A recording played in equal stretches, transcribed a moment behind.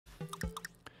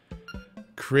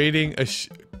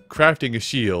crafting a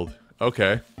shield.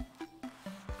 Okay.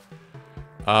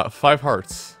 5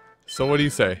 hearts. So what do you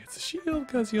say? It's a shield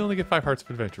because you only get 5 hearts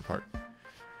per adventure part.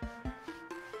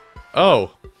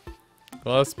 Oh.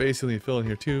 Well, that's basically fill in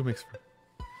here too. Makes for...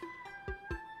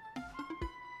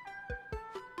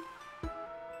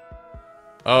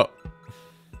 Oh.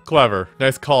 Clever.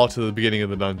 Nice call to the beginning of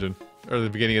the dungeon. Or the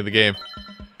beginning of the game.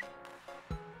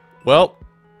 Well.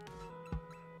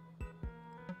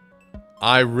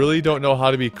 I really don't know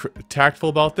how to be tactful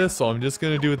about this, so I'm just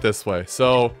going to do it this way.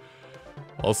 So,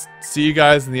 I'll see you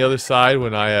guys on the other side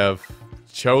when I have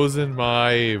chosen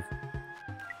my...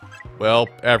 well,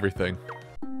 everything.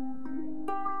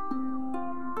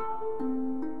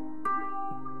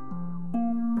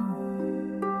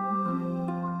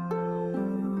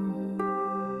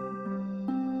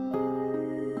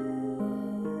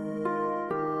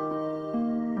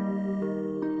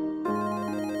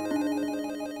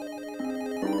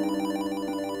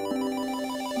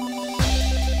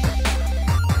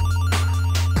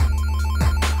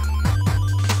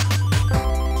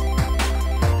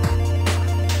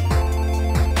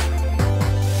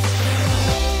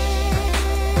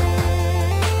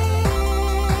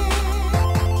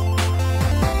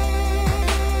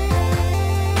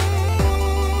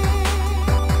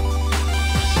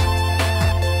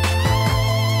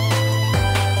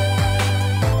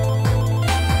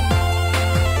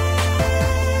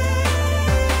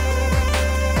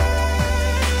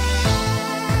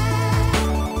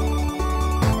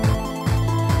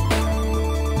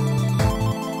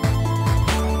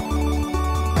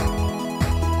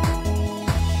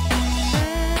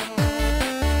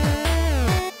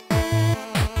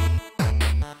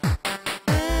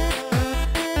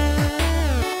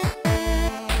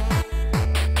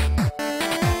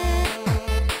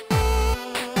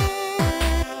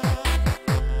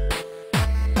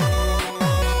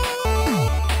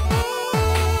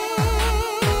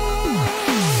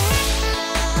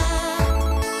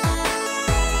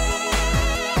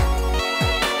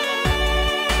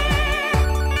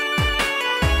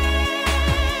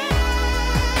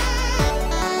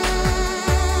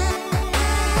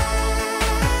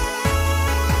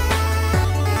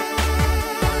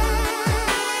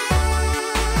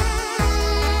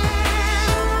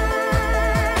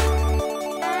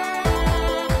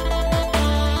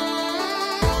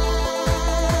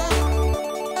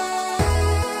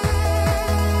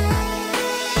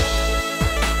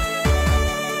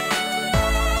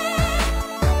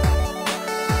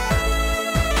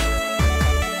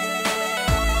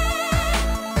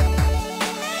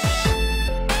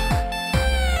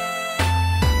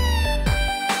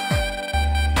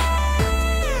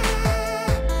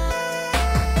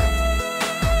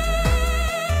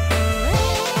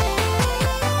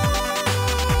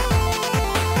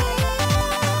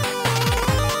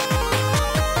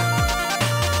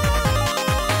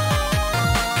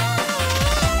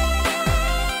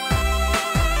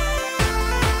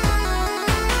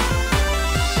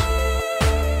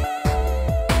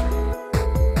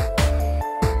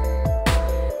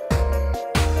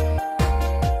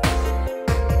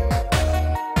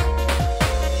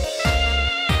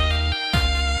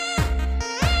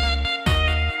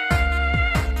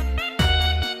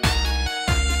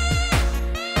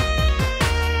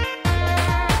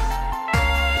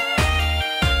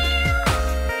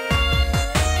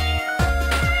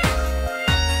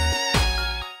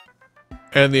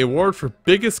 And the award for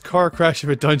biggest car crash of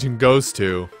a dungeon goes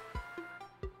to...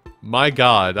 my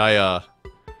god, well,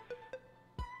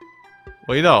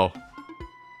 you know,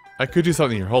 I could do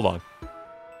something here. Hold on.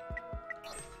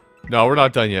 No, we're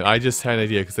not done yet. I just had an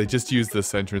idea because I just used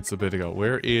this entrance a bit ago.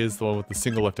 Where is the one with the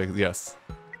single left exit? Yes.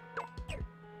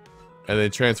 And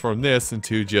then transform this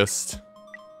into just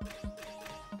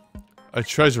a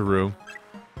treasure room.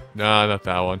 Nah, not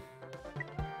that one.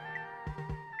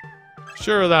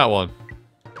 Sure, that one.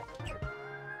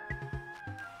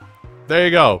 There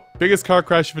you go. Biggest car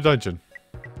crash of a dungeon.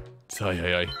 So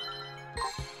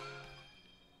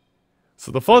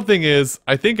the fun thing is,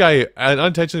 I think I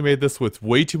unintentionally made this with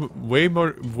way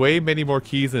many more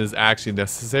keys than is actually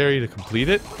necessary to complete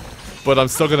it. But I'm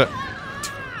still gonna,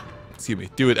 excuse me,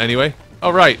 do it anyway.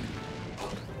 All right.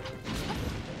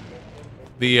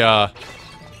 The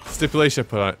stipulation I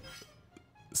put on it.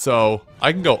 So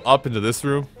I can go up into this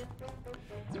room,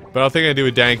 but I don't think I do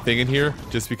a dang thing in here,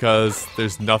 just because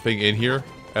there's nothing in here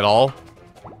at all.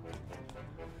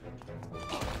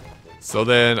 So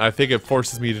then I think it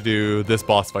forces me to do this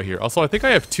boss fight here. Also, I think I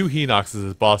have 2 Hinoxes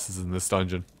as bosses in this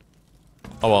dungeon.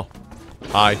 Oh well.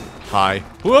 Hi. Hi.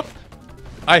 Whoop!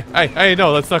 Hey,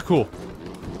 no, that's not cool.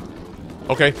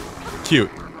 Okay. Cute.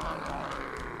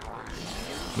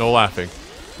 No laughing.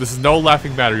 This is no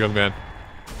laughing matter, young man.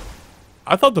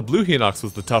 I thought the blue Hinox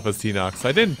was the toughest Hinox.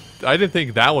 I didn't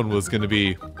think that one was gonna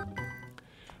be...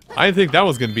 I didn't think that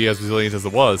was gonna be as resilient as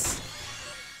it was.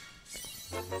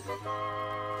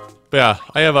 But yeah,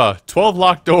 I have 12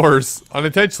 locked doors.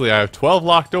 Unintentionally, I have 12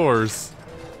 locked doors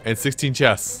and 16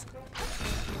 chests.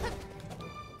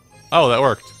 Oh, that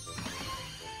worked.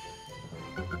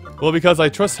 Well, because I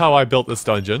trust how I built this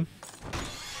dungeon,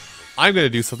 I'm gonna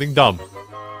do something dumb.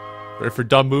 Ready for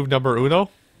dumb move number uno?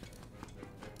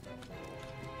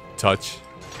 Touch.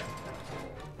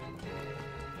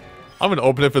 I'm gonna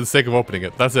open it for the sake of opening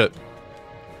it. That's it.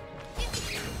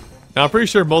 Now, I'm pretty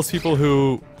sure most people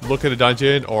who look at a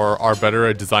dungeon or are better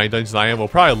at design dungeons than I am will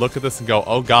probably look at this and go,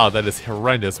 oh god, that is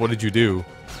horrendous. What did you do?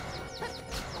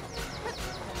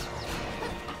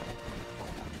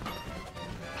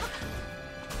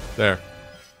 There.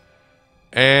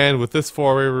 And with this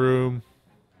four-way room...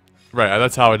 Right,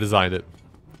 that's how I designed it.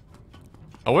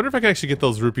 I wonder if I can actually get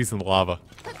those rupees in the lava.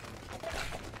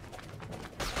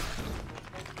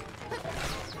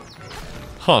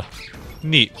 Huh.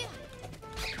 Neat.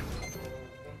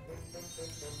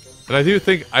 And I do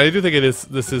think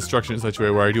this is structured in such a way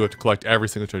where I do have to collect every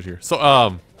single treasure here. So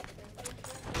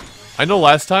I know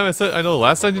last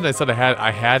dungeon I said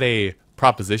I had a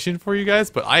proposition for you guys,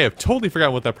 but I have totally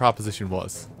forgotten what that proposition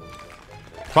was.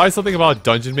 Probably something about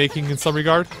dungeon making in some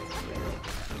regard.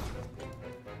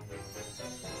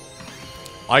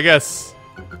 I guess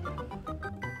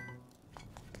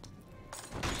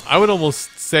I would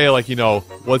almost say, like, you know,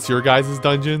 what's your guys'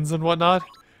 dungeons and whatnot?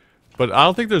 But I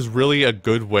don't think there's really a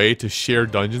good way to share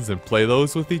dungeons and play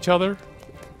those with each other.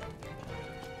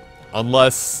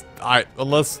 Unless I'm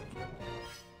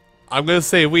gonna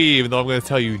say we, even though I'm gonna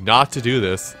tell you not to do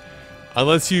this.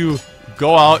 Unless you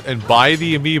go out and buy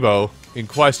the amiibo in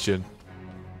question.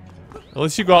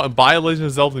 Unless you go out and buy a Legend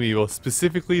of Zelda amiibo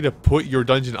specifically to put your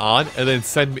dungeon on, and then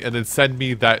send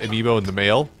me that amiibo in the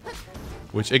mail.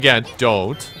 Which again,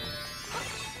 don't.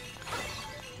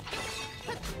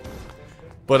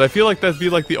 But I feel like that'd be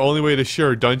like the only way to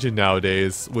share a dungeon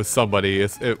nowadays with somebody,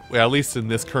 at least in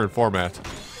this current format.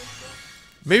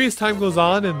 Maybe as time goes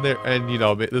on, and you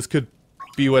know, this could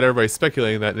be what everybody's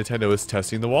speculating, that Nintendo is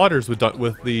testing the waters with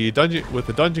the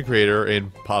dungeon creator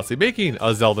and possibly making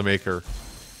a Zelda maker.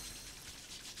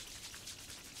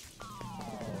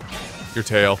 Your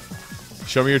tail.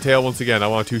 Show me your tail once again. I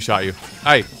want to two-shot you.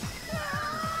 Hey!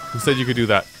 Who said you could do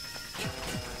that?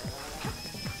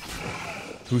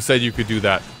 Who said you could do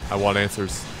that? I want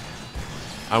answers.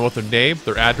 I want their name,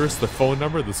 their address, their phone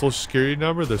number, their social security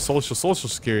number, their social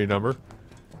security number.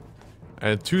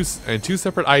 And two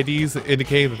separate IDs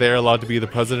indicating that they are allowed to be the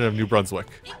president of New Brunswick.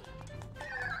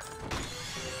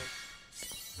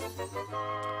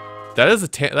 That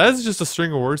is just a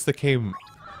string of words that came,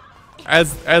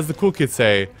 as the cool kids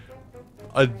say,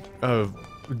 a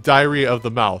diary of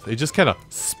the mouth. It just kind of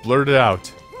splurted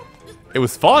out. It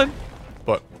was fun,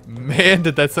 but man,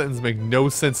 did that sentence make no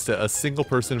sense to a single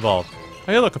person involved.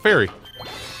 Hey, look, a fairy.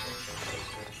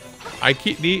 I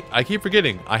keep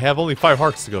forgetting. I have only 5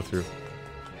 hearts to go through.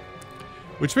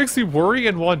 Which makes me worry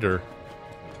and wonder,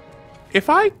 if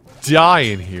I die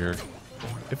in here,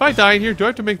 do I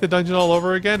have to make the dungeon all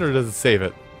over again, or does it save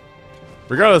it?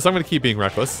 Regardless, I'm going to keep being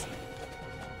reckless.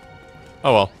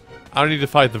 Oh well. I don't need to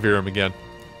fight the Virum again.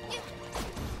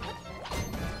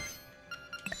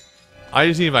 I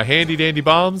just need my handy dandy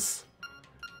bombs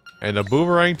and a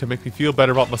boomerang to make me feel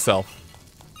better about myself.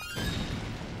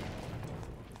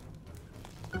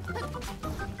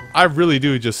 I really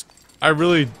do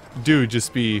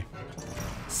just be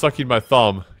sucking my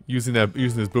thumb using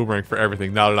this boomerang for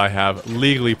everything now that I have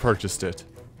legally purchased it.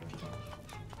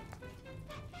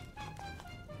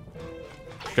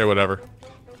 Okay, whatever.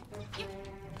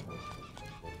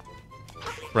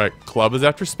 Right, club is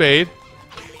after spade.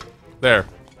 There.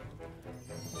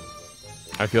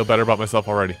 I feel better about myself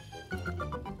already.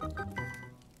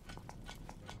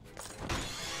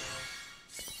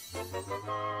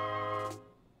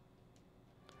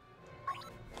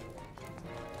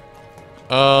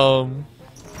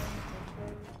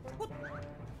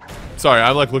 Sorry,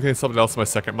 I'm like looking at something else on my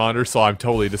second monitor, so I'm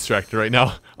totally distracted right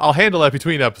now. I'll handle that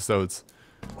between episodes.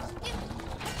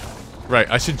 Right,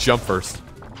 I should jump first.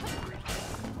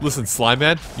 Listen, Slime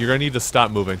Man, you're gonna need to stop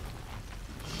moving.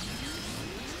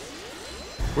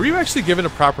 Were you actually given a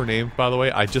proper name, by the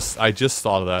way? I just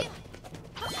thought of that.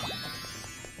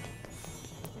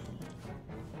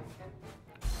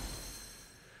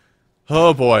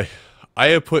 Oh boy. I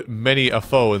have put many a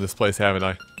foe in this place, haven't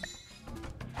I?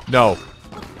 No.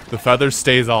 The feather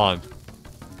stays on.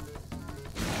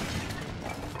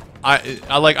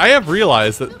 I have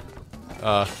realized that,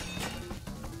 oh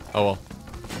well.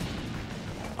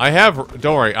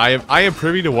 Don't worry, I am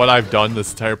privy to what I've done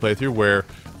this entire playthrough, where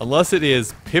unless it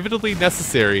is pivotally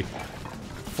necessary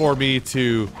for me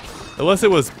to, unless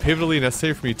it was pivotally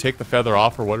necessary for me to take the feather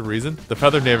off for whatever reason, the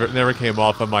feather never came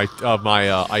off of my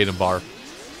item bar.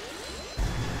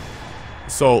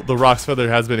 So the Rock's feather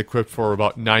has been equipped for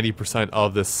about 90%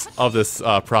 of this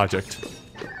project.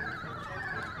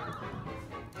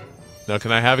 Now,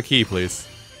 can I have a key, please?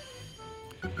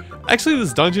 Actually,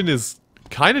 this dungeon is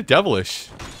kind of devilish.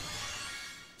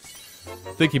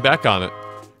 Thinking back on it,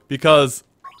 because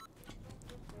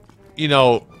you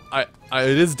know, it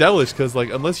is devilish because,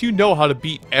 like, unless you know how to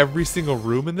beat every single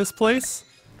room in this place,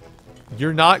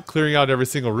 you're not clearing out every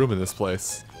single room in this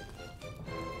place.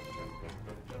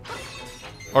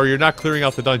 Or you're not clearing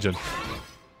out the dungeon.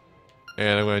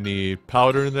 And I'm gonna need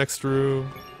powder in the next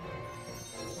room.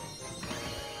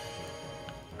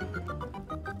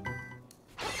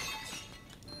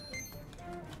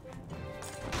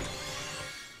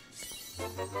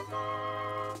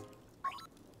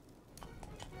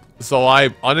 So I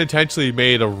unintentionally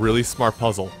made a really smart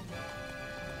puzzle.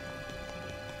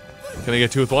 Can I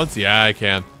get two with once? Yeah, I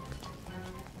can.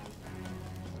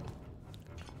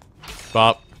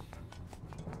 Bop.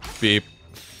 Beep.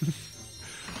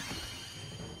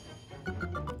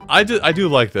 I do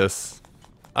like this.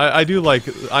 I'm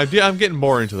getting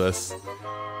more into this.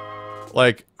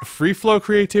 Like, free flow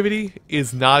creativity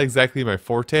is not exactly my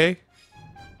forte.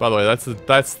 By the way,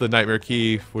 that's the nightmare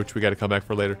key, which we got to come back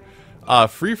for later.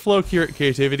 Free flow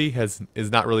creativity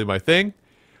is not really my thing,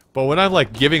 but when I'm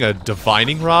like giving a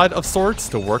divining rod of sorts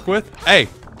to work with, hey,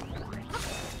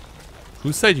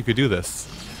 who said you could do this?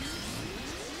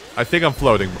 I think I'm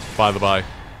floating, by the by.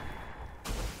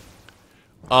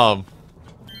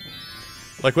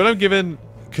 Like when I'm given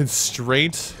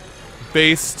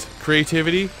constraint-based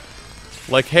creativity,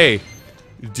 like, hey,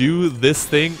 do this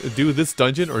thing, do this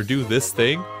dungeon, or do this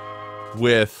thing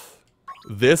with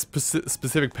this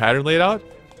specific pattern laid out,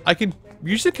 I can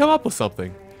usually come up with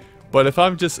something. But if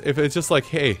it's just like,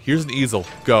 hey, here's an easel,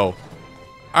 go.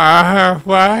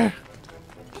 What?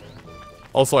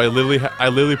 Also, I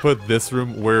literally put this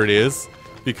room where it is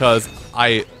because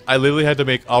I literally had to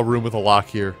make a room with a lock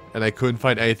here, and I couldn't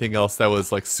find anything else that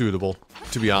was like suitable.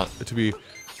 To be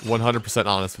 100%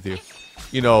 honest with you,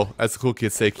 you know, as the cool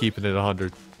kids say, keeping it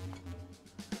 100.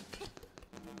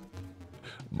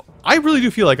 I really do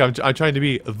feel like I'm trying to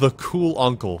be the cool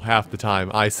uncle half the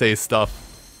time I say stuff.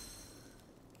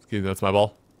 Excuse me, that's my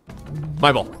ball.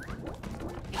 My ball.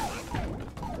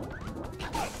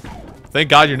 Thank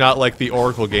God you're not like the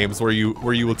Oracle games where you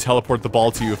will teleport the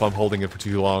ball to you if I'm holding it for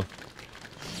too long.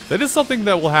 That is something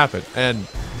that will happen, and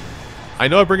I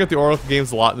know I bring up the Oracle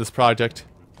games a lot in this project.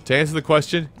 To answer the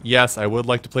question, yes, I would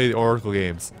like to play the Oracle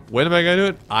games. When am I gonna do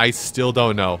it? I still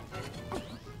don't know.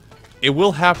 It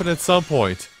will happen at some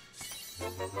point.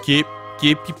 Keep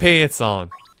your pants on.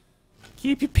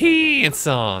 Keep your pants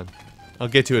on. I'll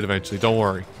get to it eventually, don't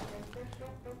worry.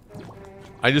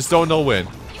 I just don't know when.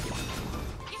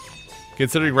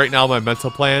 Considering right now my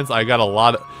mental plans, I got a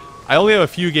lot of... I only have a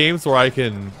few games where I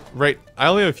can... I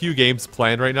only have a few games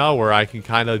planned right now where I can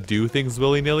kind of do things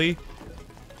willy-nilly.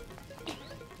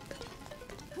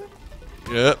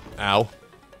 Yep, ow.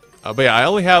 But yeah, I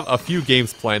only have a few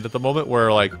games planned at the moment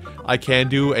where, like, I can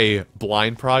do a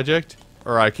blind project.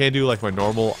 Or I can do, like, my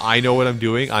normal, I know what I'm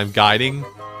doing, I'm guiding.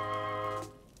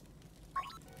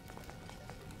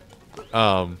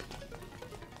 I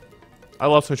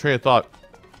lost my train of thought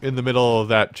in the middle of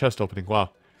that chest opening, wow.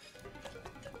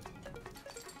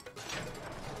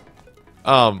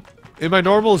 In my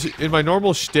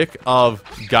normal shtick of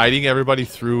guiding everybody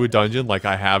through a dungeon, like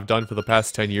I have done for the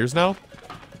past 10 years now,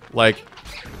 like,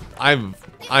 I am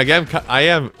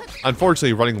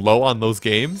unfortunately running low on those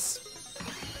games.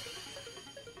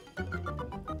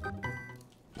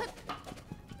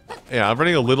 Yeah, I'm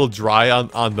running a little dry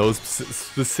on those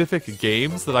specific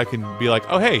games that I can be like,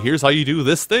 oh hey, here's how you do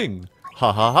this thing.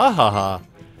 Ha ha ha ha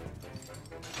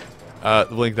ha.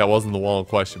 Link, that wasn't the wall in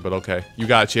question, but okay. You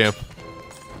got it, champ.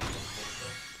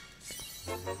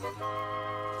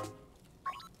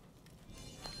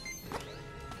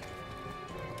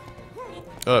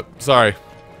 Sorry.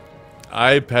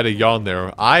 I had a yawn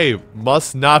there. I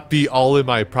must not be all in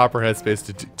my proper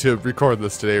headspace to record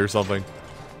this today or something.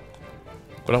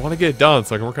 But I want to get it done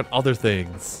so I can work on other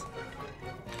things.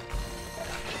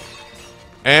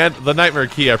 And the nightmare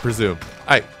key, I presume.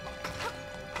 Hey.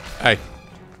 Hey.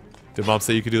 Did Mom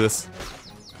say you could do this?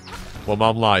 Well,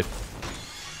 Mom lied.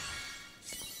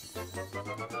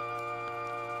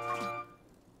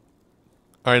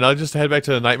 Alright, now just head back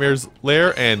to the Nightmare's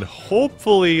lair, and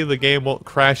hopefully the game won't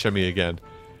crash on me again.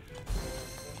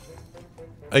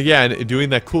 Again, doing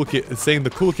that cool kid, saying the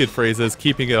cool kid phrases,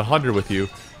 keeping it 100 with you.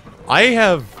 I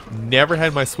have never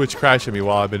had my Switch crash on me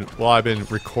while I've been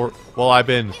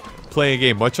playing a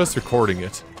game, much less recording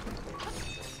it.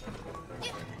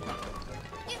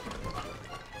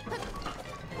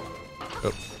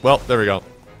 Oh, well, there we go.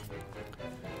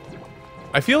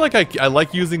 I feel like I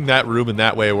like using that room in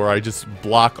that way where I just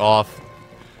block off,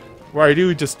 where I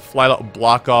do just flat out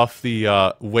block off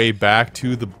the way back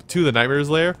to the Nightmare's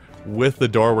lair with the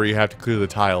door where you have to clear the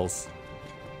tiles.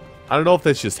 I don't know if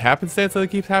that's just happenstance that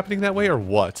it keeps happening that way or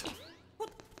what.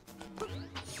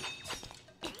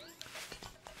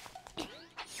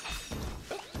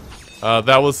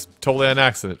 That was totally an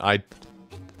accident. I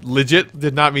legit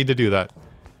did not mean to do that.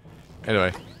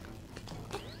 Anyway.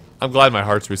 I'm glad my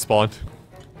hearts respawned.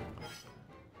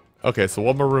 Okay, so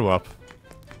one more room up.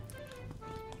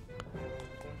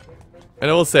 And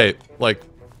I will say, like,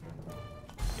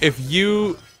 if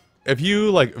you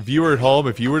like viewer at home,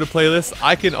 if you were to play this,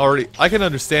 I can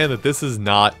understand that this is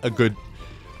not a good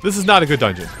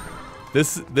dungeon.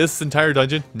 This entire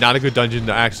dungeon, not a good dungeon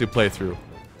to actually play through.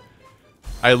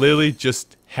 I literally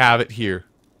just have it here.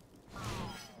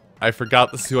 I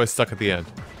forgot this is who I stuck at the end.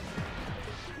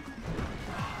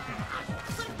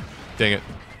 Dang it.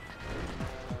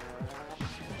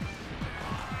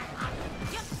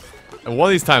 And one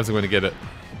of these times I'm going to get it.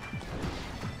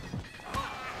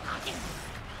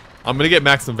 I'm going to get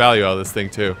maximum value out of this thing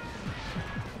too.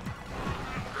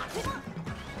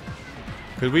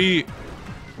 Could we...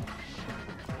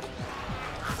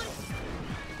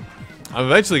 I'm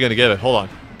eventually going to get it. Hold on.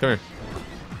 Come here.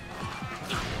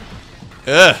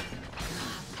 Ugh.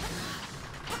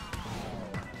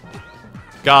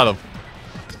 Got him.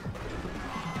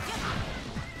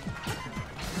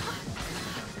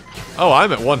 Oh,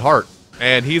 I'm at 1 heart.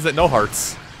 And he's at no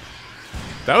hearts.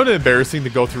 That would have been embarrassing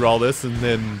to go through all this and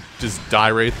then just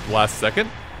die right at the last second.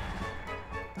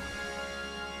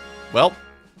 Well.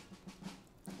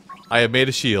 I have made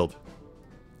a shield.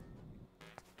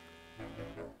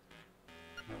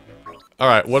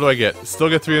 Alright, what do I get? Still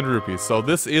get 300 rupees. So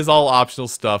this is all optional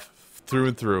stuff through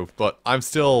and through. But I'm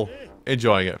still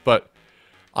enjoying it. But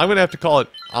I'm going to have to call it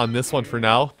on this one for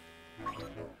now.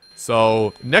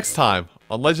 So next time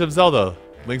on Legend of Zelda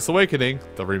Link's Awakening,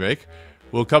 the remake,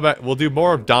 we'll come back, we'll do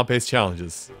more of Dompe's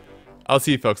challenges. I'll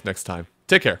see you folks next time.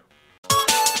 Take care.